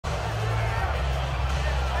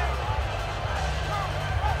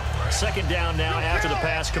second down now after the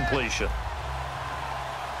pass completion.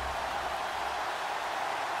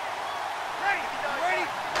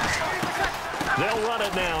 They'll run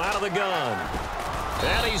it now out of the gun.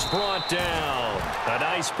 And he's brought down. A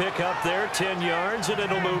nice pick up there, 10 yards, and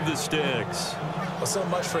it'll move the sticks. Well, so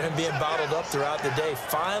much for him being bottled up throughout the day.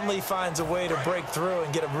 Finally finds a way to break through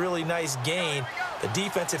and get a really nice gain. The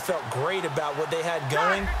defense had felt great about what they had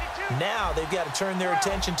going. Now they've got to turn their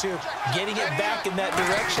attention to getting it back in that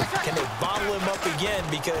direction. Can they bottle him up again?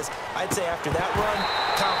 Because I'd say after that run,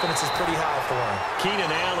 confidence is pretty high for him.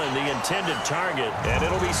 Keenan Allen, the intended target, and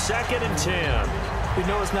it'll be 2nd and 10. We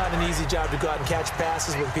know it's not an easy job to go out and catch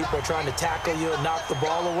passes when people are trying to tackle you and knock the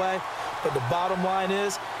ball away. But the bottom line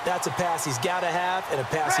is, that's a pass he's got to have and a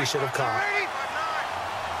pass he should have caught.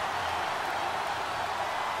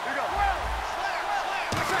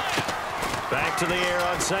 Back to the air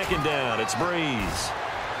on 2nd down. It's Breeze.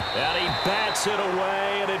 And he bats it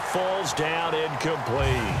away, and it falls down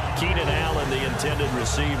incomplete. Keenan Allen, the intended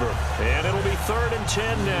receiver. And it'll be 3rd and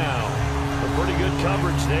 10 now. A pretty good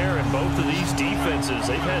coverage there, and both of these defenses,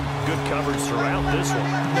 they've had good coverage throughout this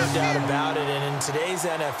one. No doubt about it, and in today's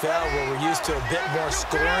NFL, where we're used to a bit more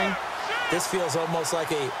scoring, this feels almost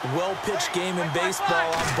like a well-pitched game in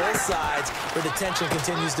baseball on both sides, where the tension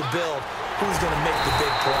continues to build. Who's going to make the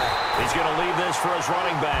big play? He's going to leave this for his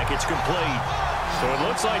running back. It's complete. So it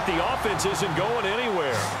looks like the offense isn't going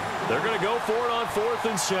anywhere. They're going to go for it on 4th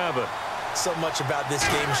and 7. So much about this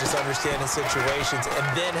game is just understanding situations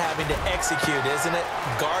and then having to execute, isn't it?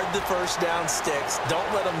 Guard the first down sticks. Don't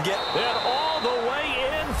let them get... And all the way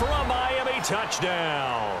in for a Miami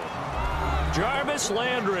touchdown. Jarvis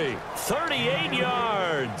Landry, 38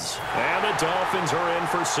 yards. And the Dolphins are in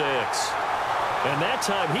for 6. And that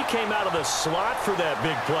time, he came out of the slot for that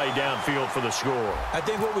big play downfield for the score. I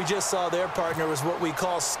think what we just saw there, partner, was what we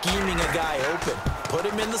call scheming a guy open. Put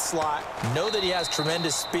him in the slot, know that he has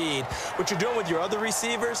tremendous speed. What you're doing with your other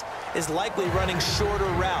receivers is likely running shorter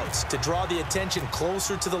routes to draw the attention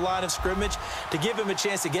closer to the line of scrimmage, to give him a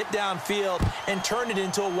chance to get downfield and turn it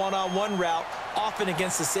into a one-on-one route, often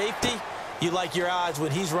against the safety. You like your odds when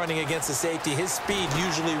he's running against the safety. His speed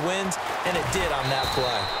usually wins, and it did on that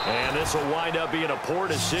play. And this will wind up being a poor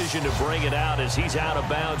decision to bring it out as he's out of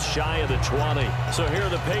bounds shy of the 20. So here are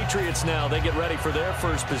the Patriots now. They get ready for their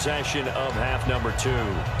first possession of half number 2.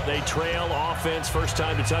 They trail offense, first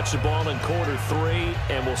time to touch the ball in quarter 3,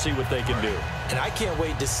 and we'll see what they can do. And I can't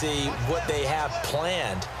wait to see what they have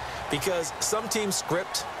planned, because some teams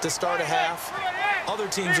script to start a half. Other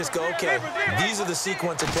teams just go, okay, these are the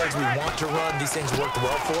sequence of plays we want to run. These things worked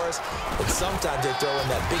well for us. But sometimes they throw in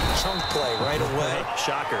that big chunk play right away.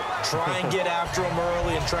 Shocker. Try and get after them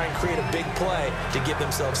early and try and create a big play to give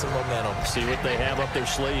themselves some momentum. See what they have up their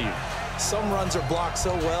sleeve. Some runs are blocked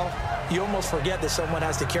so well, you almost forget that someone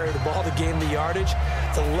has to carry the ball to gain the yardage.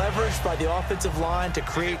 The leverage by the offensive line to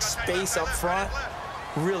create space up front,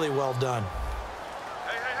 really well done.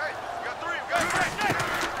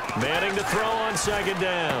 Manning to throw on 2nd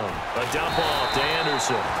down. A dump off to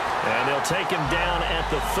Anderson. And they'll take him down at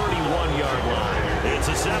the 31-yard line. It's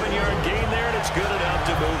a 7-yard gain there, and it's good enough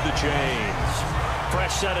to move the chains.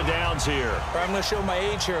 Fresh set of downs here. I'm going to show my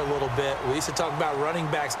age here a little bit. We used to talk about running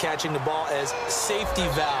backs catching the ball as safety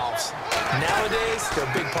valves. Nowadays, they're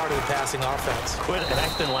a big part of the passing offense. Quit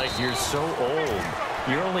acting like you're so old.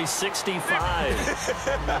 You're only 65.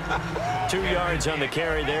 2 yards on the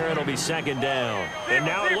carry there. It'll be 2nd down. And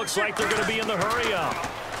now it looks like they're going to be in the hurry-up.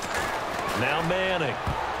 Now Manning.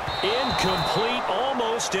 Incomplete,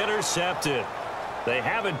 almost intercepted. They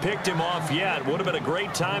haven't picked him off yet. Would have been a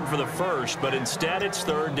great time for the first, but instead it's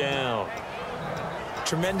 3rd down.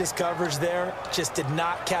 Tremendous coverage there. Just did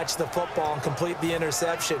not catch the football and complete the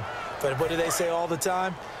interception. But what do they say all the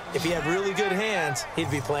time? If he had really good hands, he'd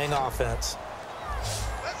be playing offense.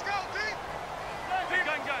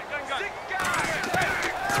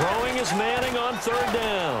 Throwing is Manning on 3rd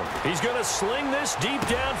down. He's going to sling this deep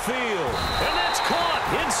downfield. And that's caught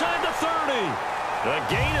inside the 30. A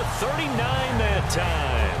gain of 39 that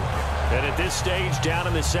time. And at this stage, down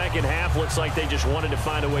in the second half, looks like they just wanted to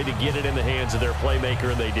find a way to get it in the hands of their playmaker,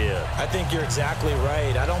 and they did. I think you're exactly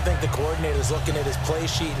right. I don't think the coordinator's looking at his play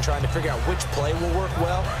sheet and trying to figure out which play will work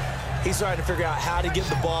well. He's trying to figure out how to get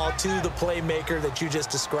the ball to the playmaker that you just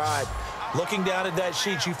described. Looking down at that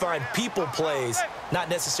sheet, you find people plays, not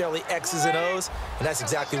necessarily X's and O's, and that's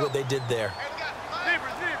exactly what they did there.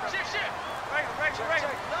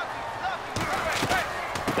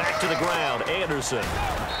 Back to the ground, Anderson.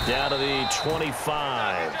 Down to the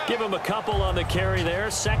 25. Give him a couple on the carry there,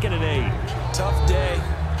 2nd and 8. Tough day,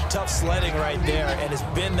 tough sledding right there, and it's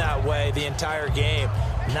been that way the entire game.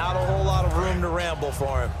 Not a whole lot of room to ramble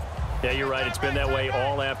for him. Yeah, you're right. It's been that way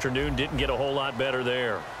all afternoon. Didn't get a whole lot better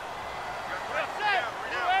there.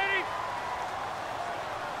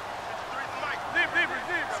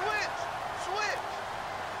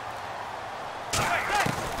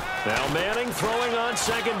 Now Manning throwing on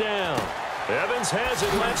second down. Evans has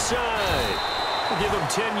it left side. Give him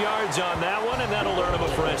 10 yards on that one, and that'll earn him a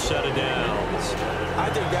fresh set of downs. I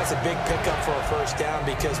think that's a big pickup for a first down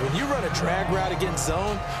because when you run a drag route against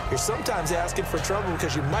zone, you're sometimes asking for trouble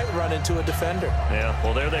because you might run into a defender. Yeah,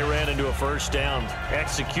 well, there they ran into a first down.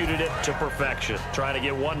 Executed it to perfection. Trying to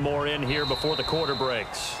get one more in here before the quarter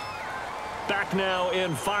breaks. Back now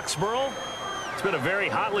in Foxborough. It's been a very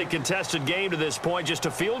hotly contested game to this point. Just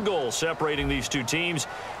a field goal separating these two teams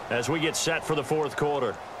as we get set for the fourth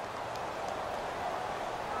quarter.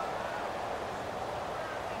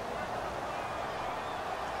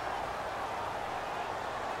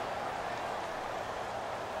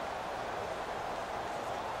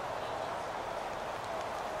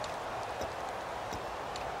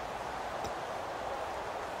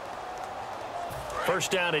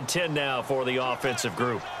 First down and 10 now for the offensive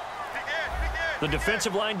group. The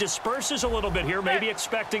defensive line disperses a little bit here, maybe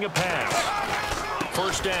expecting a pass.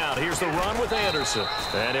 First down. Here's the run with Anderson.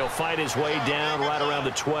 And he'll fight his way down right around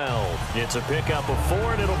the 12. It's a pickup of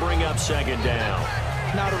 4, and it'll bring up second down.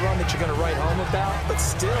 Not a run that you're going to write home about, but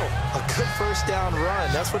still a good first down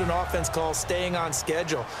run. That's what an offense calls staying on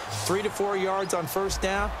schedule. 3 to 4 yards on first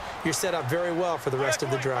down, you're set up very well for the rest of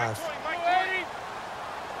the drive.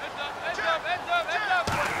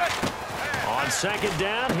 On second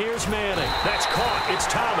down, here's Manning. That's caught. It's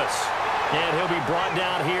Thomas. And he'll be brought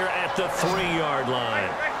down here at the 3-yard line.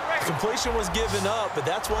 Completion was given up, but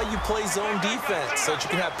that's why you play zone defense, so that you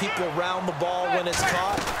can have people around the ball when it's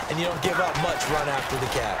caught, and you don't give up much run after the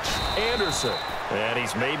catch. Anderson. And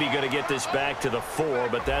he's maybe going to get this back to the 4,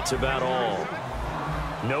 but that's about all.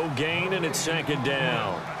 No gain, and it's second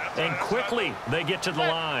down. And quickly, they get to the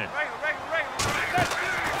line.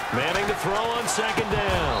 Manning to throw on second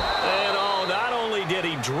down. And oh, not only did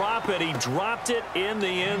he drop it, he dropped it in the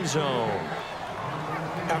end zone.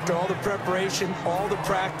 After all the preparation, all the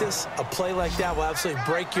practice, a play like that will absolutely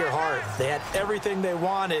break your heart. They had everything they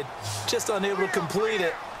wanted, just unable to complete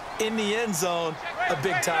it. In the end zone, a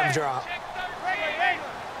big-time drop.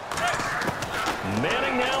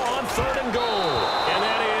 Manning now on 3rd and goal. And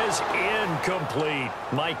that is incomplete.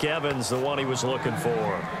 Mike Evans, the one he was looking for.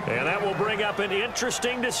 And that will bring up an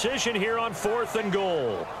interesting decision here on 4th and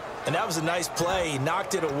goal. And that was a nice play. He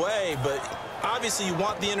knocked it away, but obviously you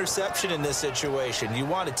want the interception in this situation. You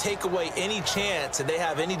want to take away any chance that they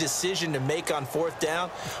have any decision to make on 4th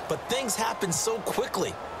down. But things happen so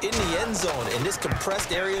quickly in the end zone in this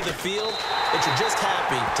compressed area of the field that you're just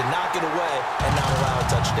happy to knock it away and not allow a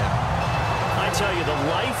touchdown. I tell you, the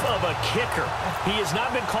life of a kicker. He has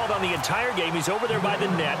not been called on the entire game. He's over there by the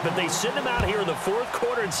net, but they send him out here in the 4th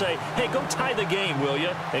quarter and say, hey, go tie the game, will you?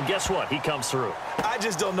 And guess what? He comes through. I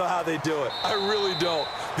just don't know how they do it. I really don't.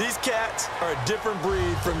 These cats are a different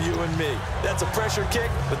breed from you and me. That's a pressure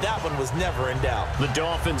kick, but that one was never in doubt. The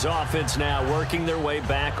Dolphins offense now working their way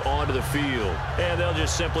back onto the field. And they'll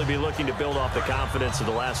just simply be looking to build off the confidence of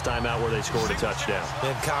the last time out where they scored a touchdown.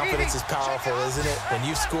 And confidence is powerful, isn't it? When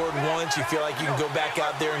you've scored once, you feel like you can go back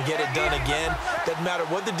out there and get it done again. Doesn't matter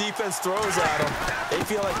what the defense throws at them. They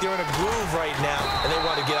feel like they're in a groove right now, and they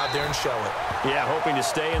want to get out there and show it. Yeah, hoping to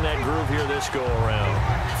stay in that groove here this go-around.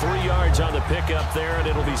 3 yards on the pickup there, and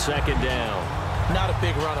it'll be second down. Not a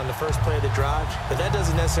big run on the first play of the drive, but that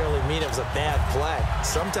doesn't necessarily mean it was a bad play.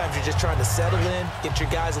 Sometimes you're just trying to settle in, get your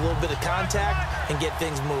guys a little bit of contact, and get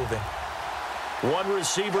things moving. One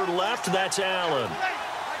receiver left, that's Allen.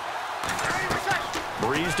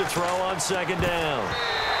 Breeze to throw on second down.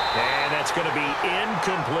 And that's going to be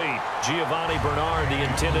incomplete. Giovanni Bernard, the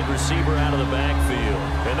intended receiver, out of the backfield.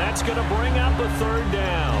 And that's going to bring up a 3rd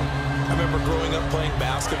down. I remember growing up playing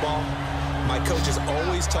basketball. My coaches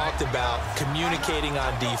always talked about communicating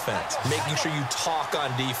on defense, making sure you talk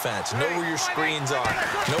on defense, know where your screens are,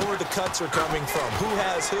 know where the cuts are coming from, who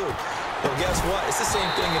has who. Well, guess what? It's the same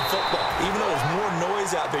thing in football. Even though there's more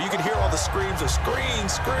noise out there, you can hear all the screams of screen,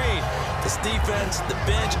 screen. This defense, the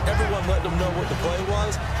bench, everyone let them know what the play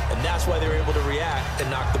was, and that's why they were able to react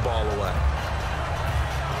and knock the ball away.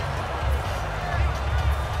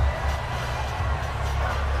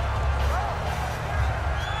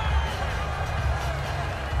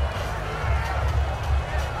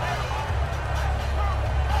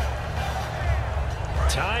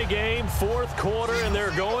 Tie game, 4th quarter, and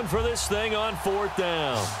they're going for this thing on 4th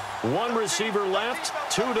down. One receiver left,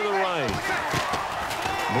 2 to the right.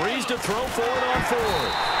 Breeze to throw forward on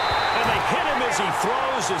 4th. And they hit him as he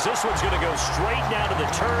throws as this one's going to go straight down to the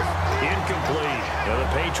turf. Incomplete. Now the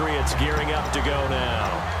Patriots gearing up to go now.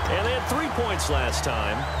 And they had 3 points last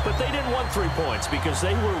time, but they didn't want 3 points because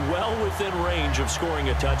they were well within range of scoring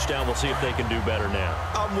a touchdown. We'll see if they can do better now.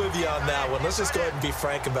 I'm with you on that one. Let's just go ahead and be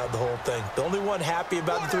frank about the whole thing. The only one happy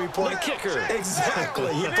about the 3-point? The kicker.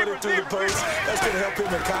 Exactly. He put it through the post. That's going to help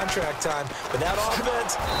him in contract time. But that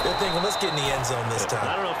offense, they're thinking, let's get in the end zone this time.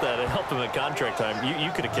 I don't know if that helped him in contract time.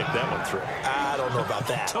 You could have kicked that one through. I don't know about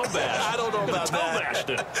that. Toe bash. I don't know about toe that. bashed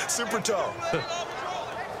it. Super toe.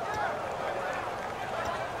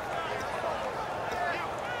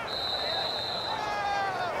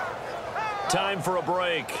 Time for a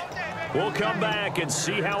break. We'll come back and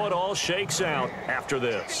see how it all shakes out after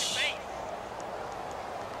this.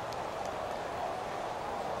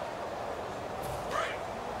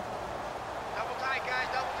 Double tight, guys,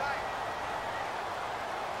 double tight.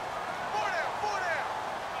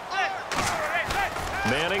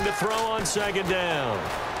 Manning to throw on second down.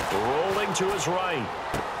 Rolling to his right.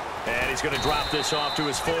 And he's going to drop this off to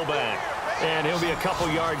his fullback. And he'll be a couple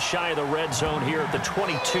yards shy of the red zone here at the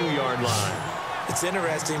 22-yard line. It's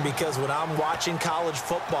interesting because when I'm watching college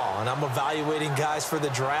football and I'm evaluating guys for the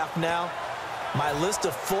draft now, my list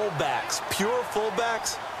of fullbacks, pure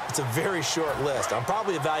fullbacks, it's a very short list. I'm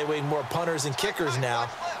probably evaluating more punters and kickers now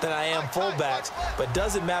than I am fullbacks, but it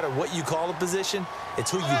doesn't matter what you call the position, it's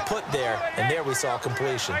who you put there, and there we saw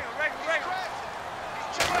completion.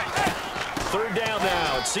 Third down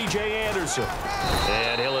now, it's C.J. Anderson.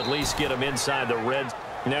 And he'll at least get him inside the red.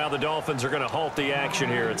 Now the Dolphins are going to halt the action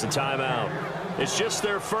here. It's a timeout. It's just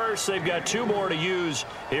their first. They've got 2 more to use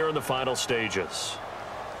here in the final stages.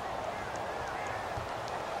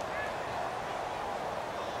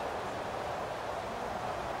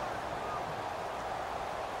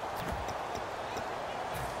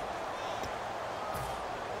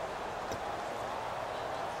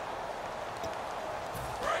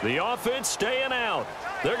 The offense staying out.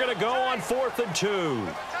 They're going to go on 4th and 2.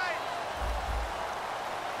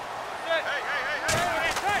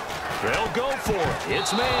 They'll go for it.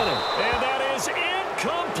 It's Manning. And that is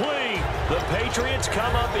incomplete. The Patriots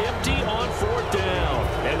come up empty on 4th down.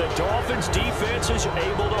 And the Dolphins defense is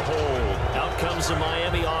able to hold. Out comes the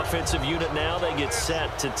Miami offensive unit now. They get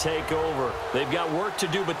set to take over. They've got work to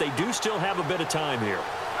do, but they do still have a bit of time here.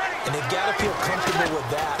 And they've got to feel comfortable with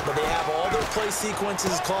that, but they have all their play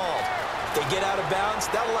sequences called. If they get out of bounds,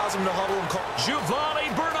 that allows them to huddle and call.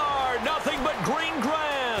 Giovanni Bernard, nothing but green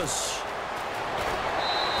grass.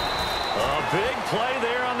 A big play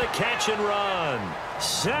there on the catch and run.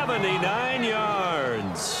 79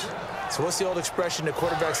 yards. So what's the old expression that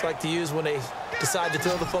quarterbacks like to use when they decide to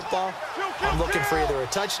throw the football? I'm looking for either a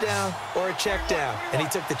touchdown or a check down. And he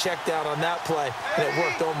took the check down on that play, and it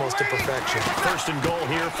worked almost to perfection. First and goal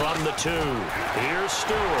here from the 2. Here's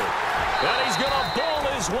Stewart. And he's going to bowl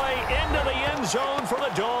his way into the end zone for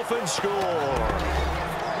the Dolphins score.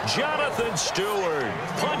 Jonathan Stewart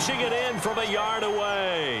punching it in from a yard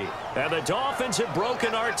away. And the Dolphins have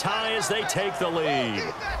broken our tie as they take the lead.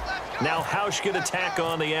 Now Hausch can attack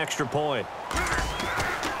on the extra point.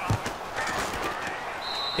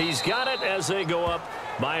 He's got it as they go up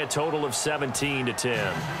by a total of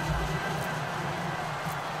 17-10.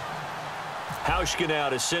 Hauschka now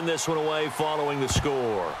to send this one away following the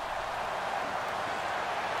score.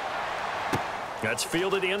 That's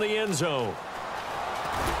fielded in the end zone.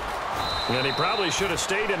 And he probably should have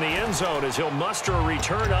stayed in the end zone as he'll muster a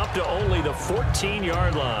return up to only the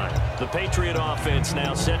 14-yard line. The Patriot offense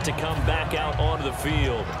now set to come back out onto the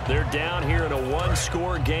field. They're down here in a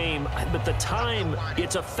 1-score game, but the time,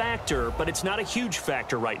 it's a factor, but it's not a huge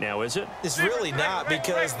factor right now, is it? It's really not,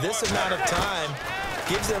 because this amount of time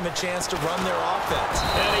gives them a chance to run their offense.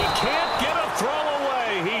 And he can't get a throw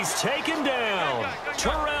away. He's taken down.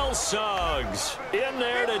 Terrell Suggs in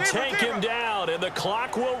there to take him down, and the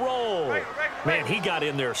clock will roll. Man, he got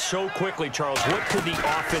in there so quickly, Charles. What could the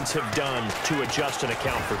offense have done to adjust and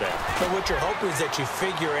account for that? But what you're hoping is that you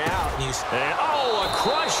figure it out. And oh, a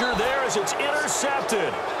crusher there as it's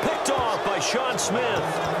intercepted. Picked off by Sean Smith.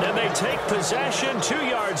 And they take possession 2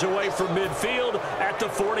 yards away from midfield at the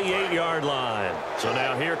 48-yard line. So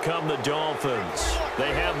now here come the Dolphins.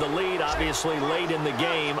 They have the lead, obviously, late in the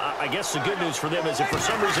game. I guess the good news for them is if for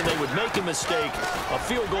some reason they would make a mistake, a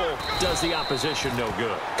field goal does the opposition no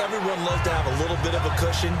good. Everyone loves to have a little bit of a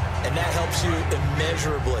cushion, and that helps you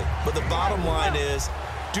immeasurably. But the bottom line is,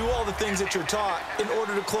 do all the things that you're taught in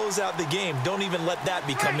order to close out the game. Don't even let that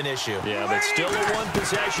become an issue. Yeah, but still a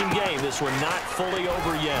one-possession game. This one not fully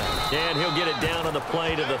over yet. And he'll get it down on the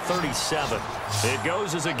play to the 37. It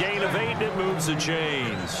goes as a gain of 8, and it moves the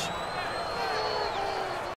chains.